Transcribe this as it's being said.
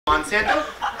Monsanto,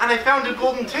 and I found a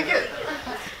golden ticket.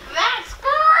 That's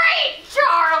great,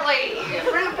 Charlie!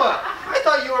 Grandpa, I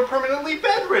thought you were permanently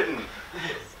bedridden.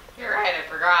 You're right, I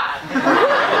forgot.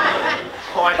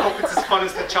 Oh, I hope it's as fun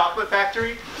as the chocolate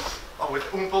factory. Oh, with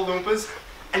Oompa Loompas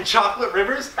and chocolate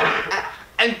rivers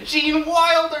and Gene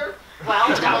Wilder.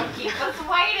 Well, don't keep us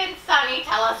waiting, Sonny.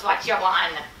 Tell us what you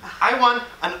won. I won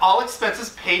an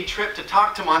all-expenses-paid trip to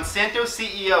talk to Monsanto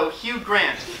CEO Hugh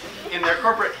Grant in their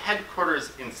corporate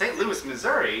headquarters in St. Louis,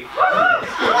 Missouri.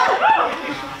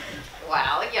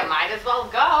 Well, you might as well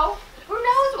go. Who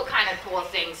knows what kind of cool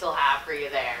things he'll have for you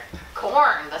there?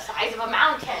 Corn the size of a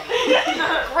mountain.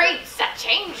 Grapes that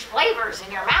change flavors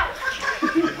in your mouth.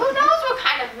 Who knows what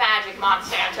kind of magic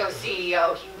Monsanto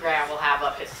CEO Hugh Grant will have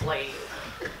up his sleeve?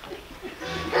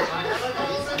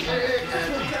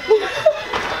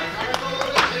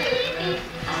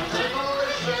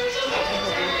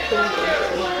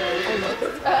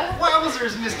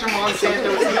 Wowzers, Mr.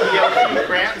 Monsanto CEO Hugh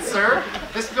Grant, sir.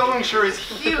 This building sure is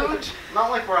huge.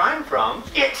 Not like where I'm from.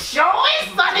 It sure is,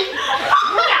 Sonny.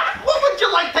 Now, what would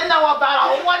you like to know about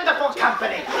our wonderful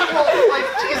company? Well, like,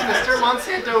 geez, Mr.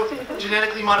 Monsanto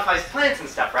genetically modifies plants and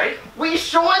stuff, right? We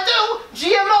sure do.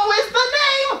 GMO is the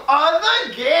name of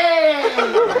the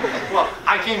game. Well,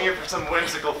 I came here for some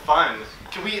whimsical fun.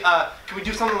 Can we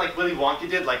do something like Willy Wonka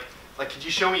did? Like, could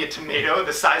you show me a tomato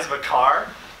the size of a car?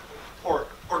 Or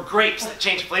grapes that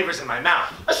change flavors in my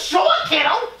mouth? Sure,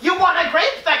 kiddo. You want a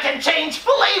grape that can change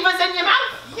flavors in your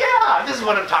mouth? Yeah, this is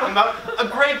what I'm talking about. A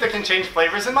grape that can change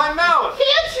flavors in my mouth.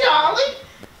 Here, Charlie.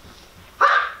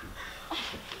 Ha!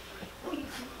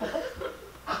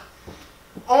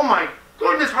 Oh my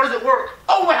goodness, how does it work?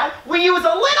 Oh, well, we use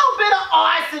a little bit of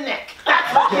arsenic.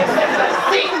 That's what gives it the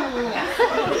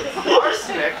zing.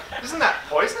 Arsenic? Isn't that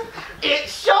poison? It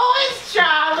sure is,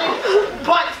 Charlie.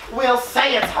 But we'll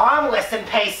say it's harmless and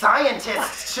pay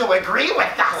scientists to agree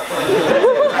with us.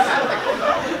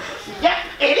 Yep,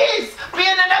 it is.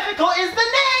 Being unethical is the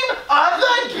name of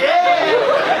the game.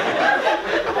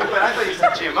 But I thought you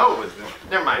said GMO was the...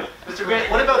 Never mind. Mr. Grant,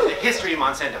 what about the history of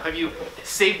Monsanto? Have you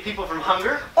saved people from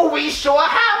hunger? Oh, we sure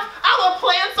have. Our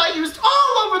plants are used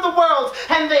all over the world,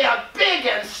 and they are big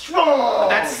and strong.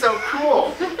 That's so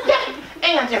cool. Yeah,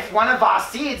 and if one of our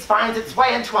seeds finds its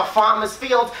way into a farmer's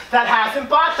field that hasn't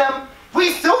bought them,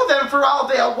 we sue them for all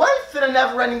their worth in a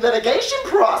never-ending litigation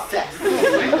process.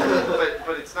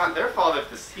 But it's not their fault if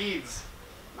the seeds,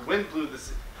 the wind blew the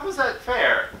seeds. How is that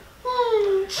fair?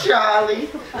 Charlie,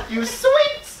 you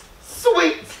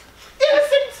sweet,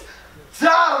 innocent,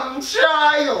 dumb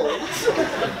child.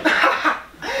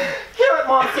 Here at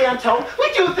Monsanto,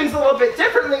 we do things a little bit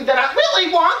differently than at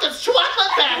Willy Wonka's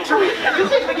chocolate factory. You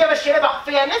think we give a shit about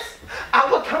fairness?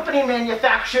 Our company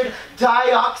manufactured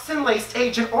dioxin-laced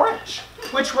Agent Orange,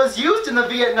 which was used in the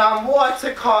Vietnam War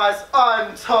to cause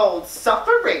untold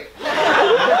suffering.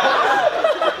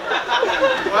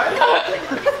 What?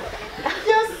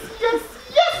 Yes,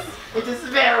 it is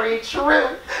very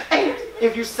true. And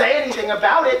if you say anything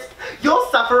about it, you'll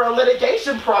suffer a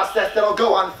litigation process that'll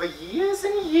go on for years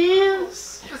and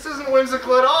years. This isn't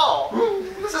whimsical at all.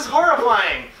 This is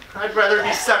horrifying. I'd rather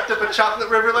be sucked up a chocolate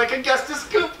river like Augustus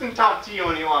Scoop than talk to you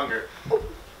any longer.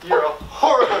 You're a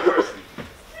horrible person.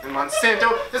 And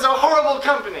Monsanto is a horrible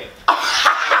company.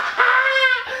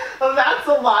 That's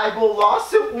a libel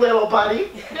lawsuit, little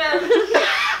buddy.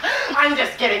 I'm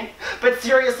just kidding. But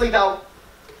seriously though,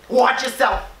 watch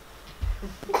yourself.